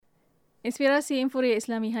Inspirasi Inforia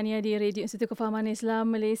Islami hanya di Radio Institut Kefahaman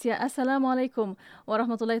Islam Malaysia. Assalamualaikum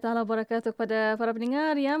warahmatullahi taala wabarakatuh kepada para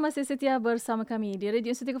pendengar yang masih setia bersama kami di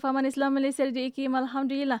Radio Institut Kefahaman Islam Malaysia Radio IKIM.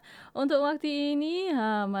 Alhamdulillah untuk waktu ini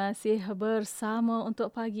masih bersama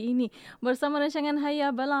untuk pagi ini bersama rancangan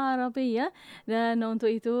Hayya Bil Arabiah, dan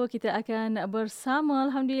untuk itu kita akan bersama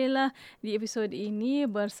alhamdulillah di episod ini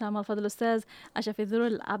bersama Al-Fadhil Ustaz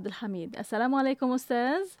Asyafizul Abdul Hamid. Assalamualaikum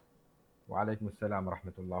Ustaz. Waalaikumsalam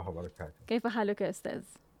warahmatullahi wabarakatuh. كيف حالك يا أستاذ؟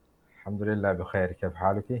 الحمد لله بخير، كيف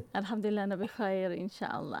حالك؟ الحمد لله أنا بخير إن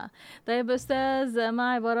شاء الله. طيب أستاذ،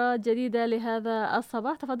 مع عبارات جديدة لهذا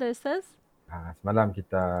الصباح، تفضل أستاذ. Semalam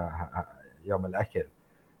kita Yaum al-Akil.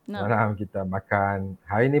 نعم. Semalam kita makan,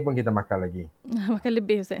 hari ini pun kita makan lagi. makan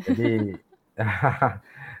lebih Ustaz.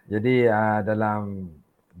 Jadi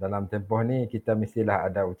dalam tempoh ni kita mestilah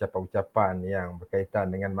ada ucapan-ucapan yang berkaitan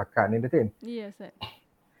dengan makan ni, betul? Iya Ustaz.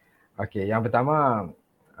 Okey, yang pertama,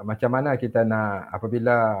 macam mana kita nak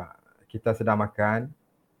apabila kita sedang makan,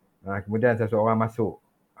 kemudian seseorang masuk,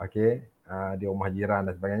 okey, di rumah jiran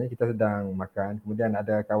dan sebagainya, kita sedang makan, kemudian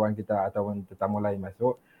ada kawan kita atau tetamu lain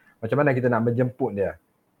masuk, macam mana kita nak menjemput dia?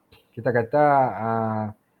 Kita kata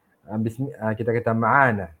kita kata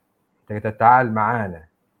ma'ana. Kita kata ta'al ma'ana.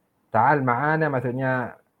 Ta'al ma'ana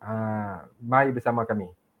maksudnya mari bersama kami.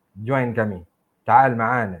 Join kami. Ta'al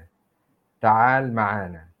ma'ana. Ta'al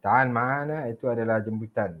ma'ana. Ta'al ma'ana itu adalah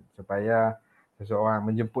jemputan supaya seseorang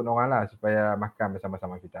menjemput orang lah supaya makan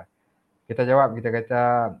bersama-sama kita. Kita jawab, kita kata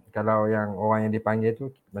kalau yang orang yang dipanggil tu,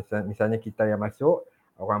 misalnya kita yang masuk,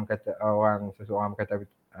 seseorang kata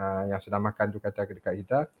yang sedang makan tu kata dekat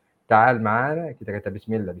kita, ta'al ma'ana, kita kata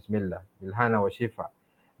bismillah, bismillah, bilhana wa syifa.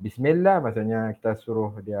 Bismillah maksudnya kita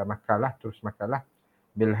suruh dia makanlah, terus makanlah.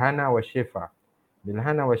 Bilhana wa syifa.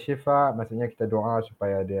 Bilhana wa syifa maksudnya kita doa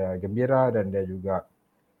supaya dia gembira dan dia juga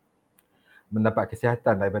mendapat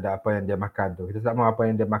kesihatan daripada apa yang dia makan tu. Kita tak mahu apa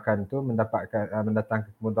yang dia makan tu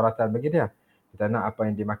mendatangkan kemudaratan bagi dia. Kita nak apa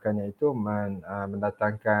yang dimakannya itu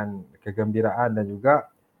mendatangkan kegembiraan dan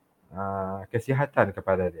juga kesihatan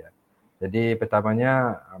kepada dia. Jadi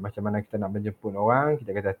pertamanya macam mana kita nak menjemput orang,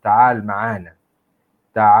 kita kata ta'al ma'ana.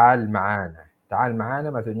 Ta'al ma'ana. Ta'al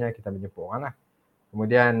ma'ana maksudnya kita menjemput orang lah.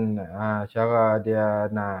 Kemudian cara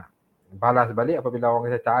dia nak balas balik apabila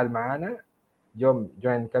orang kata ta'al ma'ana, jom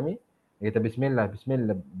join kami. Dia kata bismillah,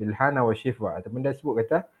 bismillah, bilhana wa syifa. Ataupun dia sebut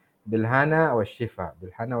kata bilhana wa syifa.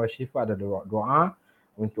 Bilhana wa syifa adalah doa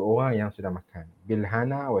untuk orang yang sudah makan.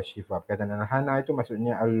 Bilhana wa syifa. Perkataan al-hana itu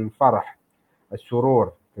maksudnya al-farah,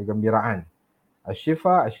 al-surur, kegembiraan.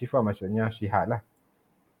 Al-syifa maksudnya sihat lah.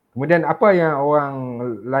 Kemudian apa yang orang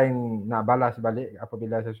lain nak balas balik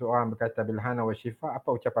apabila seseorang berkata bilhana wa syifa,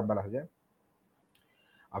 apa ucapan balas dia?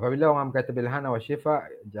 Apabila orang berkata bilhana wa syifa,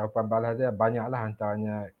 jawapan balas dia banyaklah,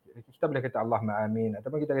 antaranya kita boleh kata Allahumma amin,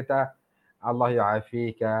 ataupun kita kata Allah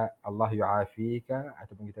yu'afika, Allah yu'afika,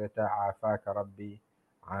 ataupun kita kata afaka rabbi,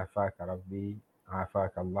 afaka rabbi,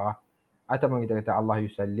 afaka Allah, ataupun kita kata Allah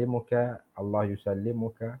yusallimuka, Allah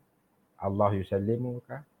yusallimuka, Allah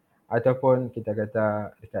yusallimuka, ataupun kita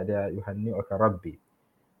kata dekat dia yuhanni'uka rabbi.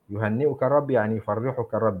 Yuhanni'uka rabbi yani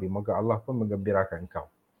farrihuka rabbi, moga Allah pun menggembirakan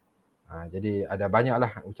engkau. Jadi ada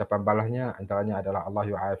banyaklah ucapan balasnya, antaranya adalah Allah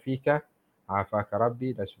yu'afika, afaka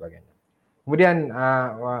rabbi dan sebagainya. Kemudian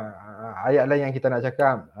ayat lain yang kita nak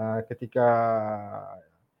cakap ketika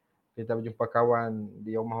kita berjumpa kawan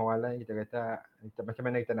di rumah orang lain, kita kata macam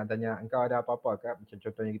mana kita nak tanya engkau ada apa-apa ke? Macam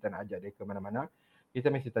contohnya kita nak ajak dia ke mana-mana,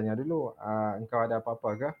 kita mesti tanya dulu engkau ada apa-apa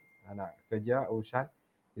ke? Nak kerja, urusan.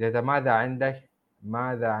 Kita kata madza indak,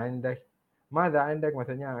 madza indak. Madza indak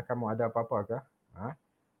maksudnya kamu ada apa-apa ke?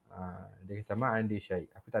 Dia kata ma'andi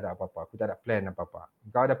syai', aku tak ada apa-apa, aku tak ada plan apa-apa.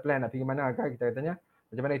 Kau ada plan nak pergi mana ke? Kita tanya,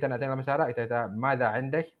 macam mana kita nak tanya dalam syarat? Kita kata madza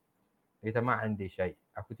indak? Dia kata ma'andi syai',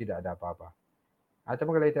 aku tidak ada apa-apa.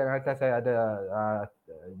 Ataupun kalau kita kata saya ada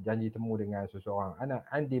janji temu dengan seseorang, ana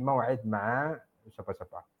andi maw'id ma'a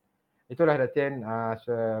siapa-siapa. Itulah Datin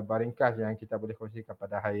sebaringkas yang kita boleh kongsikan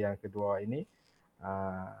pada hari yang kedua ini,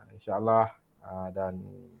 insya-Allah, dan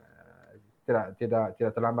tidak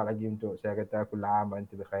terlambat lagi untuk saya kata kullu aam wa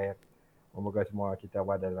antum bikhair. Semoga semua kita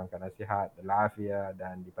berada dalam keadaan sihat, walafiat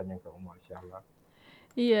dan dipanjangkan umur insya-Allah.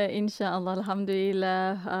 إيه إن شاء الله. الحمد لله.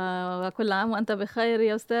 وكل عام وأنت بخير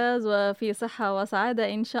يا أستاذ، وفي صحة وسعادة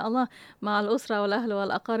إن شاء الله مع الأسرة والأهل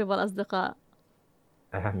والأقارب والأصدقاء.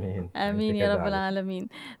 آمين. آمين يا رب العالمين.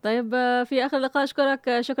 طيب في آخر اللقاء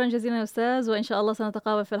أشكرك شكرا جزيلا يا أستاذ، وإن شاء الله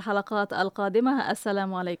سنتقابل في الحلقات القادمة.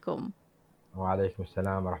 السلام عليكم. وعليكم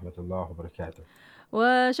السلام ورحمة الله وبركاته.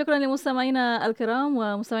 وشكرا لمستمعينا الكرام،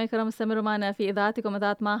 ومستمعي الكرام استمروا معنا في إذاعتكم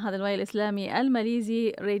إذاعة معهد الوعي الإسلامي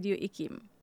الماليزي راديو إيكيم.